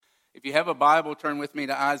If you have a Bible, turn with me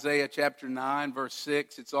to Isaiah chapter 9, verse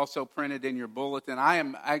 6. It's also printed in your bulletin. I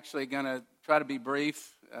am actually going to try to be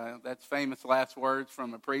brief. That's famous last words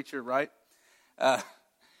from a preacher, right?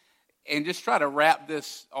 And just try to wrap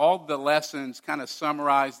this, all the lessons, kind of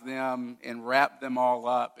summarize them and wrap them all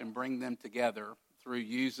up and bring them together through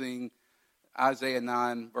using Isaiah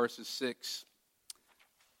 9, verses 6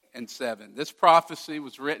 and 7. This prophecy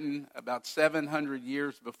was written about 700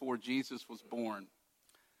 years before Jesus was born.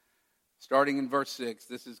 Starting in verse 6,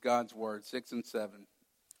 this is God's word, 6 and 7.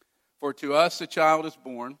 For to us a child is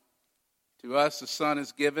born, to us a son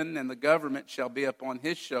is given, and the government shall be upon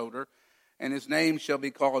his shoulder, and his name shall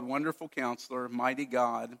be called Wonderful Counselor, Mighty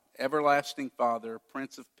God, Everlasting Father,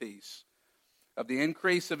 Prince of Peace. Of the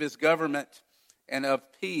increase of his government and of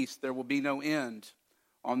peace there will be no end,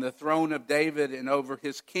 on the throne of David and over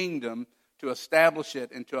his kingdom, to establish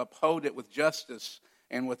it and to uphold it with justice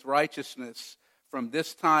and with righteousness, from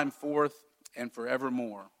this time forth and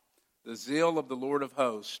forevermore. The zeal of the Lord of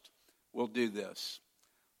hosts will do this.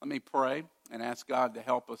 Let me pray and ask God to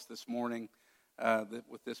help us this morning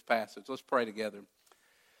with this passage. Let's pray together.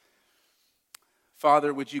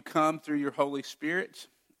 Father, would you come through your Holy Spirit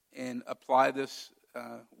and apply this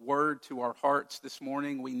word to our hearts this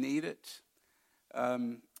morning? We need it.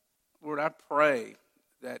 Lord, I pray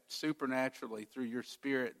that supernaturally through your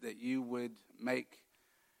Spirit that you would make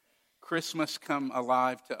Christmas come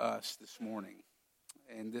alive to us this morning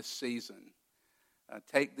and this season.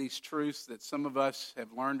 Take these truths that some of us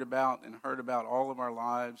have learned about and heard about all of our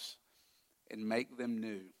lives and make them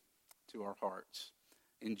new to our hearts.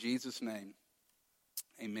 In Jesus' name,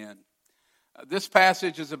 amen. This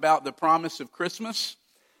passage is about the promise of Christmas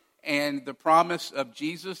and the promise of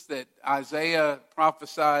Jesus that Isaiah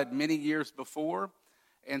prophesied many years before.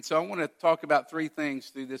 And so I want to talk about three things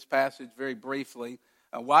through this passage very briefly.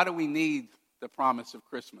 Why do we need the promise of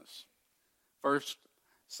Christmas? First,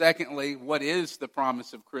 secondly, what is the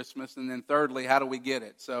promise of Christmas? And then thirdly, how do we get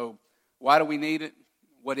it? So why do we need it?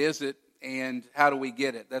 What is it? And how do we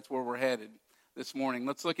get it? That's where we're headed this morning.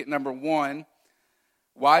 Let's look at number one.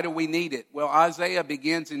 Why do we need it? Well, Isaiah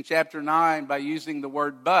begins in chapter 9 by using the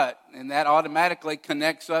word but, and that automatically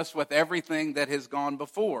connects us with everything that has gone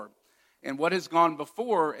before. And what has gone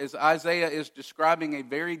before is Isaiah is describing a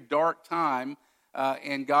very dark time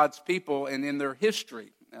in God's people and in their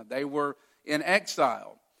history. Now, they were in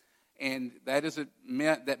exile, and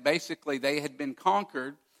meant that basically they had been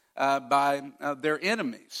conquered by their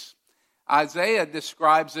enemies. Isaiah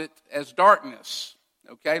describes it as darkness.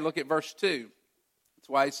 Okay, look at verse 2. That's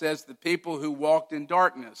why he says the people who walked in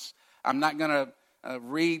darkness. I'm not going to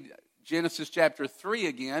read Genesis chapter 3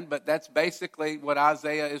 again, but that's basically what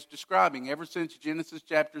Isaiah is describing. Ever since Genesis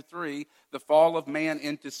chapter 3, the fall of man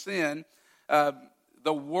into sin,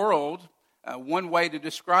 the world, one way to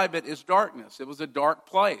describe it is darkness. It was a dark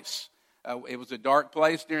place. It was a dark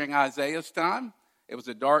place during Isaiah's time. It was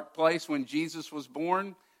a dark place when Jesus was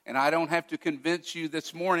born. And I don't have to convince you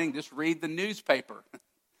this morning, just read the newspaper.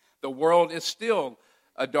 The world is still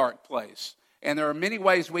a dark place. And there are many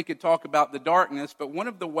ways we could talk about the darkness, but one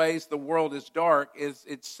of the ways the world is dark is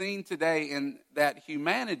it's seen today in that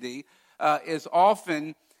humanity is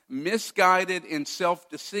often misguided and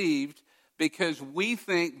self-deceived because we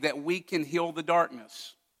think that we can heal the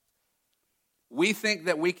darkness. We think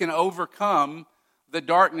that we can overcome the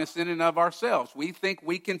darkness in and of ourselves. We think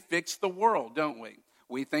we can fix the world, don't we?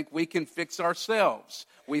 We think we can fix ourselves.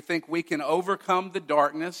 We think we can overcome the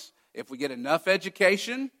darkness if we get enough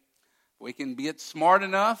education, we can get smart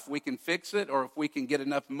enough, we can fix it, or if we can get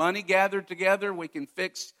enough money gathered together, we can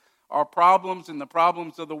fix our problems and the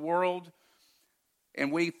problems of the world.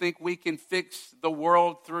 And we think we can fix the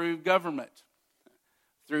world through government,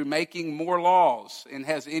 through making more laws. And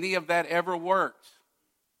has any of that ever worked?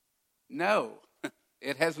 No,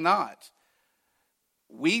 it has not.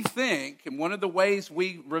 We think, and one of the ways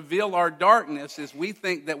we reveal our darkness is we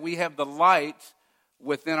think that we have the light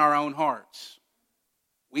within our own hearts.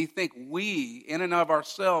 We think we, in and of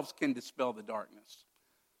ourselves, can dispel the darkness.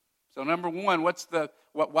 So number one,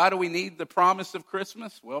 why do we need the promise of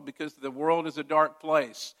Christmas? Well, because the world is a dark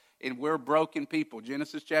place, and we're broken people.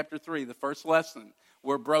 Genesis chapter 3, the first lesson.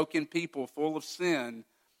 We're broken people full of sin,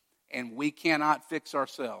 and we cannot fix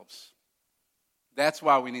ourselves. That's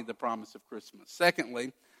why we need the promise of Christmas.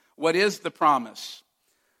 Secondly, what is the promise?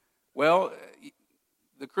 Well,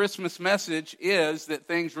 the Christmas message is that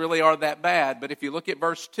things really are that bad. But if you look at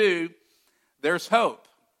verse 2, there's hope.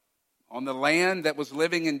 On the land that was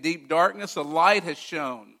living in deep darkness, a light has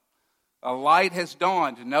shone. A light has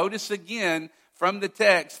dawned. Notice again from the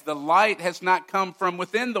text, the light has not come from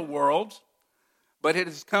within the world, but it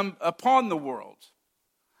has come upon the world.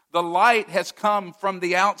 The light has come from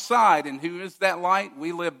the outside. And who is that light?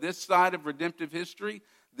 We live this side of redemptive history,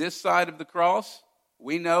 this side of the cross.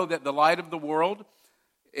 We know that the light of the world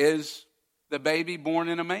is the baby born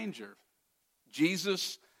in a manger.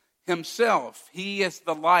 Jesus himself, he is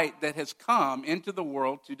the light that has come into the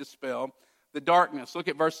world to dispel the darkness. Look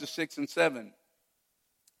at verses 6 and 7.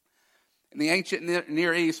 In the ancient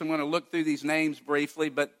Near East, I'm going to look through these names briefly,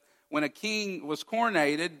 but when a king was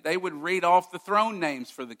coronated, they would read off the throne names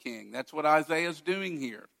for the king. That's what Isaiah is doing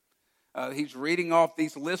here. He's reading off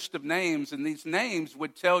these lists of names, and these names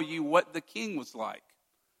would tell you what the king was like,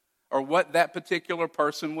 or what that particular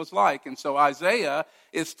person was like. And so Isaiah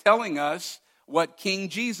is telling us what King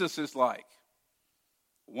Jesus is like.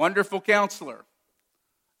 Wonderful Counselor,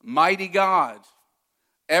 Mighty God,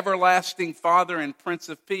 Everlasting Father and Prince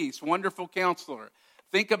of Peace. Wonderful Counselor.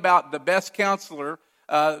 Think about the best counselor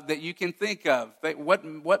that you can think of.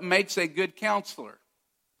 What makes a good counselor?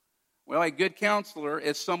 Well, a good counselor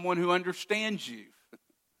is someone who understands you,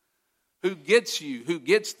 who gets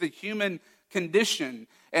the human condition,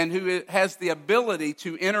 and who has the ability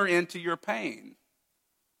to enter into your pain.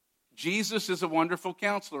 Jesus is a wonderful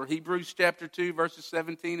counselor. Hebrews chapter 2, verses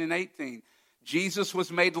 17 and 18. Jesus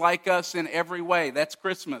was made like us in every way. That's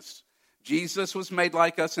Christmas. Jesus was made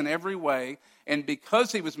like us in every way, and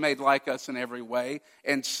because he was made like us in every way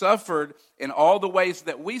and suffered in all the ways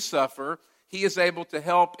that we suffer, he is able to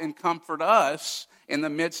help and comfort us in the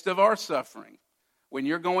midst of our suffering. When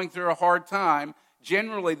you're going through a hard time,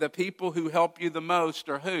 generally the people who help you the most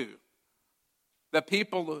are who? The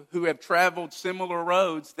people who have traveled similar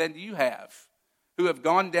roads than you have, who have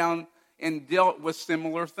gone down and dealt with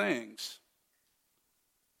similar things.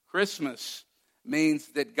 Christmas means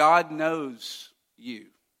that God knows you,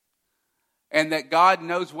 and that God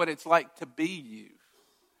knows what it's like to be you.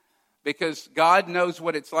 Because God knows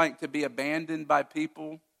what it's like to be abandoned by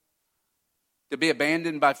people, to be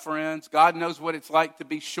abandoned by friends. God knows what it's like to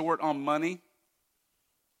be short on money.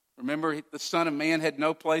 Remember, the Son of Man had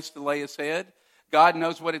no place to lay his head. God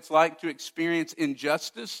knows what it's like to experience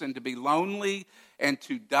injustice and to be lonely and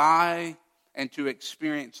to die and to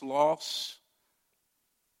experience loss.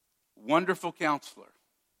 Wonderful Counselor.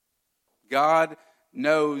 God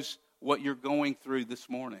knows what you're going through this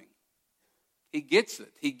morning. He gets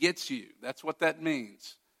it. He gets you. That's what that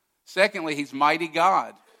means. Secondly, he's Mighty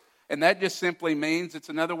God. And that just simply means, it's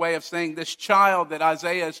another way of saying this child that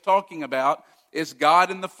Isaiah is talking about is God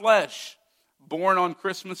in the flesh, born on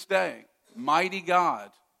Christmas Day. Mighty God.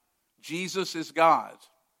 Jesus is God.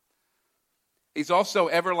 He's also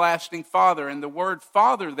Everlasting Father. And the word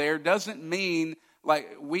Father there doesn't mean like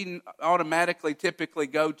we automatically typically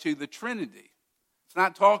go to the Trinity. It's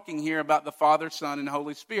not talking here about the Father, Son, and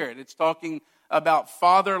Holy Spirit. It's talking about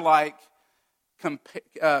Father-like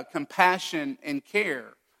compassion and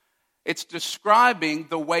care. It's describing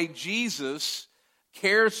the way Jesus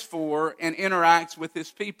cares for and interacts with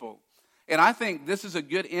his people. And I think this is a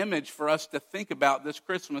good image for us to think about this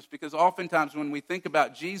Christmas, because oftentimes when we think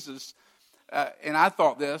about Jesus, and I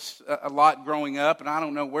thought this a lot growing up, and I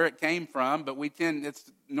don't know where it came from, but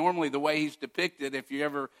it's normally the way he's depicted if you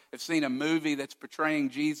ever have seen a movie that's portraying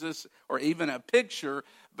Jesus or even a picture,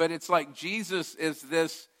 but it's like Jesus is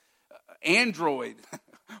this android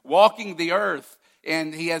walking the earth,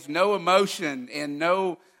 and he has no emotion and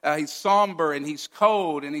he's somber and he's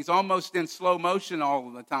cold and he's almost in slow motion all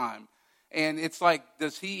of the time. And it's like,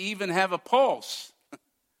 does he even have a pulse?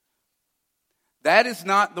 That is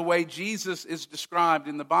not the way Jesus is described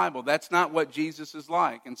in the Bible. That's not what Jesus is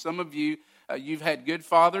like. And some of you, you've had good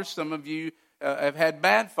fathers. Some of you have had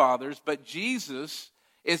bad fathers. But Jesus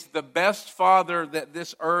is the best father that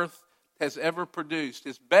this earth has ever produced.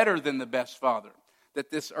 Is better than the best father that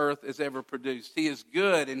this earth has ever produced. He is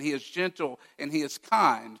good, and he is gentle, and he is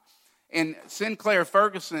kind. And Sinclair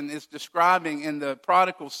Ferguson is describing in The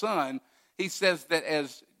Prodigal Son, he says that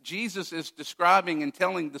as Jesus is describing and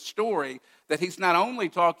telling the story, that he's not only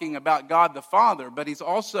talking about God the Father, but he's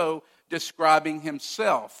also describing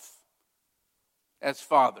himself as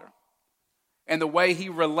Father and the way he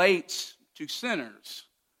relates to sinners.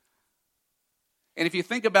 And if you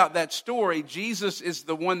think about that story, Jesus is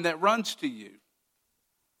the one that runs to you.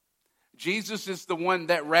 Jesus is the one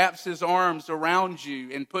that wraps his arms around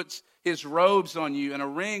you and puts his robes on you and a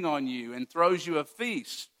ring on you and throws you a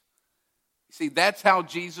feast. See, that's how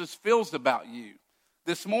Jesus feels about you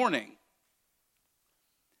this morning.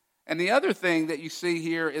 And the other thing that you see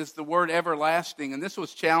here is the word everlasting. And this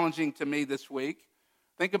was challenging to me this week.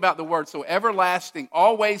 Think about the word. So everlasting,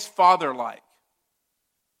 always father-like.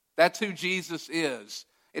 That's who Jesus is.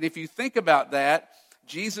 And if you think about that,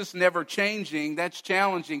 Jesus never changing, that's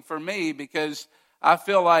challenging for me, because I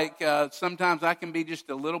feel like sometimes I can be just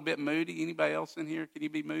a little bit moody. Anybody else in here? Can you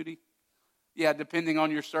be moody? Yeah, depending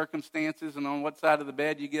on your circumstances and on what side of the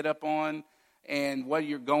bed you get up on and what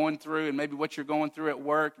you're going through and maybe what you're going through at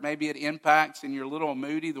work. Maybe it impacts and you're a little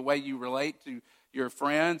moody the way you relate to your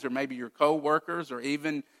friends or maybe your co-workers or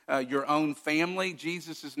even your own family.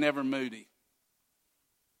 Jesus is never moody.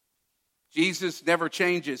 Jesus never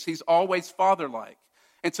changes. He's always father-like.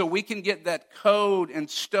 And so we can get that cold and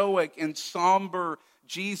stoic and somber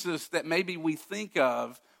Jesus that maybe we think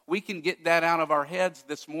of. We can get that out of our heads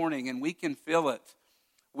this morning and we can fill it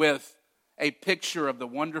with a picture of the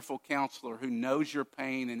wonderful counselor who knows your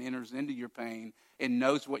pain and enters into your pain and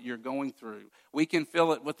knows what you're going through. We can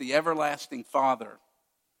fill it with the everlasting Father,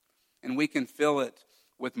 and we can fill it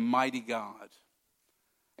with mighty God.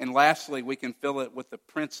 And lastly, we can fill it with the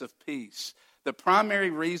Prince of Peace. The primary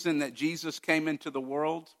reason that Jesus came into the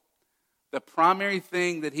world, the primary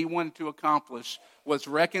thing that he wanted to accomplish was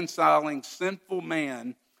reconciling sinful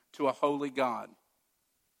man to a holy God.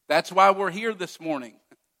 That's why we're here this morning.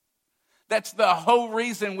 That's the whole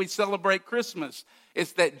reason we celebrate Christmas.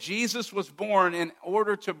 It's that Jesus was born in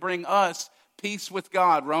order to bring us peace with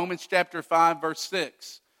God. Romans chapter 5, verse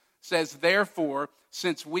 6 says, therefore,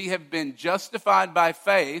 since we have been justified by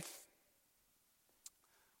faith,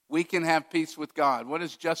 we can have peace with God. What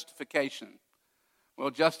is justification?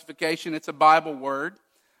 Well, justification, it's a Bible word,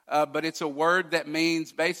 but it's a word that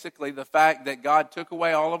means basically the fact that God took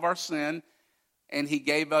away all of our sin and he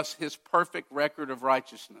gave us his perfect record of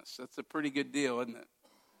righteousness. That's a pretty good deal, isn't it?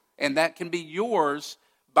 And that can be yours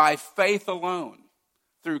by faith alone,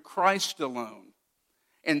 through Christ alone.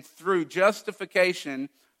 And through justification,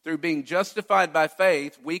 through being justified by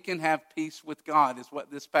faith, we can have peace with God, is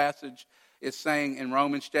what this passage is saying in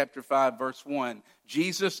Romans chapter 5, verse 1.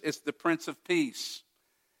 Jesus is the Prince of Peace.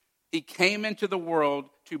 He came into the world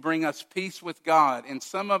to bring us peace with God. And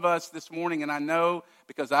some of us this morning, and I know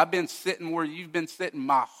because I've been sitting where you've been sitting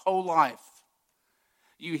my whole life,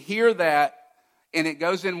 you hear that and it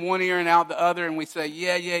goes in one ear and out the other, and we say,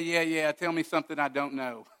 yeah, tell me something I don't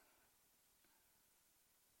know.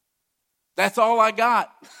 That's all I got.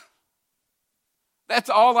 That's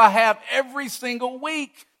all I have every single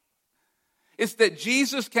week. It's that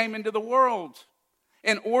Jesus came into the world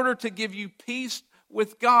in order to give you peace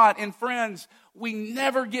with God. And friends, we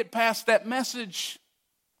never get past that message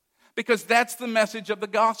because that's the message of the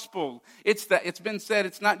gospel. It's been said,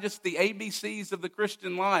 it's not just the ABCs of the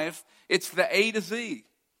Christian life, it's the A to Z.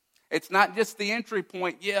 It's not just the entry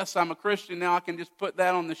point. Yes, I'm a Christian now, I can just put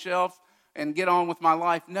that on the shelf and get on with my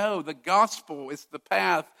life. No, the gospel is the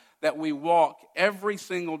path that we walk every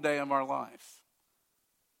single day of our life.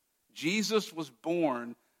 Jesus was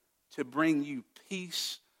born to bring you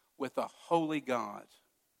peace with a holy God.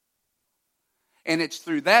 And it's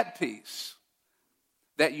through that peace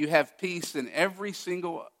that you have peace in every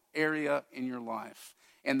single area in your life.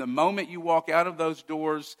 And the moment you walk out of those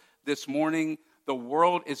doors this morning, the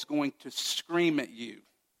world is going to scream at you.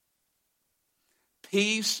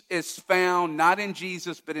 Peace is found not in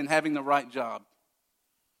Jesus, but in having the right job.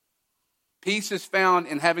 Peace is found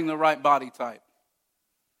in having the right body type.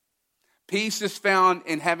 Peace is found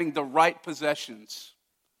in having the right possessions.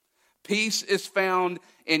 Peace is found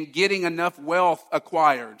in getting enough wealth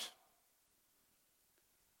acquired.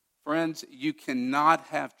 Friends, you cannot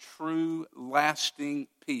have true, lasting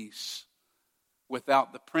peace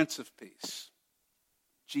without the Prince of Peace,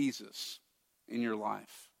 Jesus, in your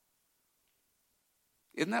life.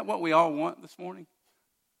 Isn't that what we all want this morning?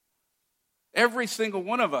 Every single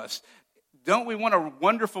one of us. Don't we want a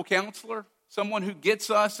wonderful counselor? Someone who gets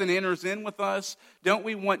us and enters in with us? Don't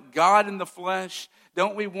we want God in the flesh?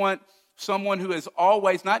 Don't we want someone who is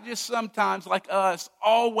always, not just sometimes like us,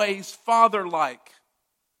 always Father-like?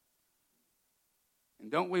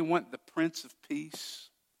 And don't we want the Prince of Peace?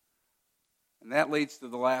 And that leads to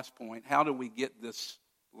the last point. How do we get this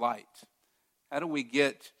light? How do we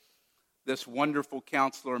get this wonderful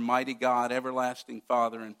counselor, mighty God, everlasting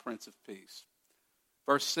Father, and Prince of Peace?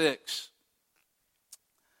 Verse 6.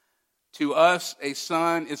 To us a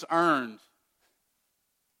son is earned.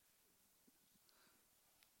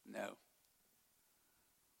 No.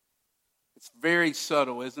 It's very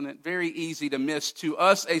subtle, isn't it? Very easy to miss. To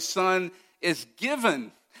us a son is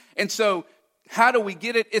given. And so, how do we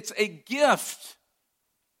get it? It's a gift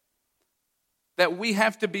that we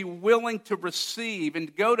have to be willing to receive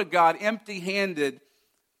and go to God empty-handed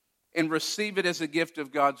and receive it as a gift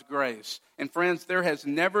of God's grace. And friends, there has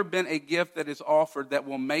never been a gift that is offered that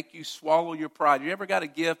will make you swallow your pride. You ever got a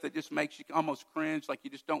gift that just makes you almost cringe, like you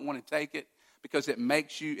just don't want to take it? because it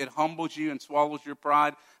humbles you and swallows your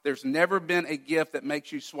pride. There's never been a gift that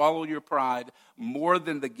makes you swallow your pride more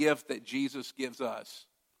than the gift that Jesus gives us.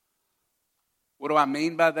 What do I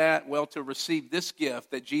mean by that? Well, to receive this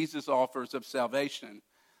gift that Jesus offers of salvation,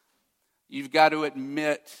 you've got to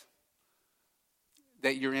admit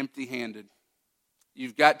that you're empty-handed.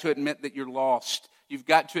 You've got to admit that you're lost. You've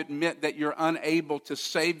got to admit that you're unable to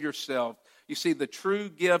save yourself. You see, the true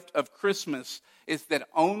gift of Christmas is that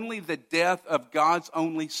only the death of God's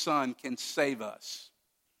only Son can save us.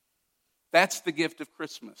 That's the gift of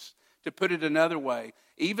Christmas. To put it another way,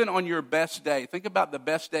 even on your best day, think about the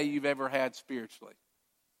best day you've ever had spiritually.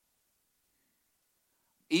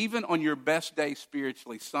 Even on your best day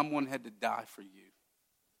spiritually, someone had to die for you.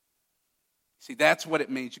 See, that's what it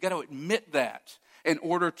means. You've got to admit that in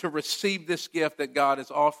order to receive this gift that God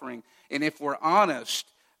is offering. And if we're honest,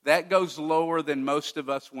 that goes lower than most of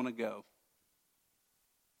us want to go.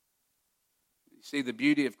 You see, the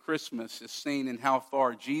beauty of Christmas is seen in how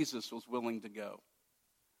far Jesus was willing to go.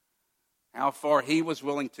 How far he was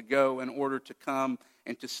willing to go in order to come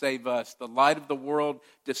and to save us. The light of the world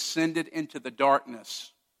descended into the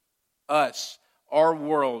darkness, us, our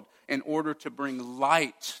world, in order to bring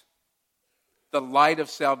light, the light of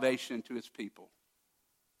salvation to his people.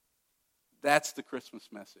 That's the Christmas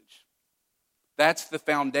message. That's the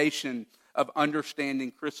foundation of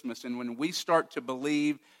understanding Christmas. And when we start to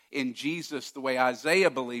believe in Jesus the way Isaiah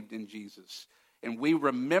believed in Jesus, and we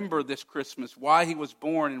remember this Christmas, why he was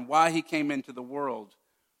born and why he came into the world,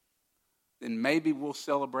 then maybe we'll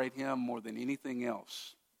celebrate him more than anything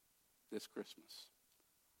else this Christmas.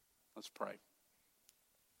 Let's pray.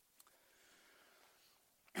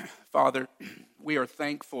 Father, we are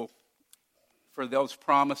thankful for those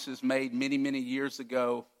promises made many, many years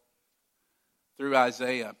ago through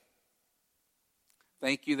Isaiah.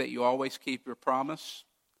 Thank you that you always keep your promise.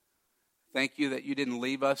 Thank you that you didn't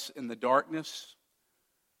leave us in the darkness,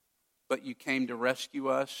 but you came to rescue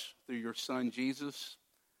us through your Son, Jesus.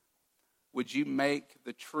 Would you make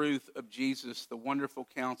the truth of Jesus, the wonderful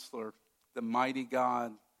Counselor, the mighty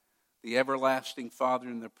God, the everlasting Father,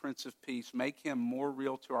 and the Prince of Peace, make him more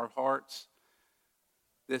real to our hearts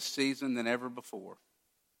this season than ever before?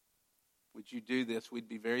 Would you do this? We'd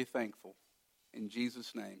be very thankful. In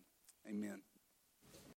Jesus' name, amen.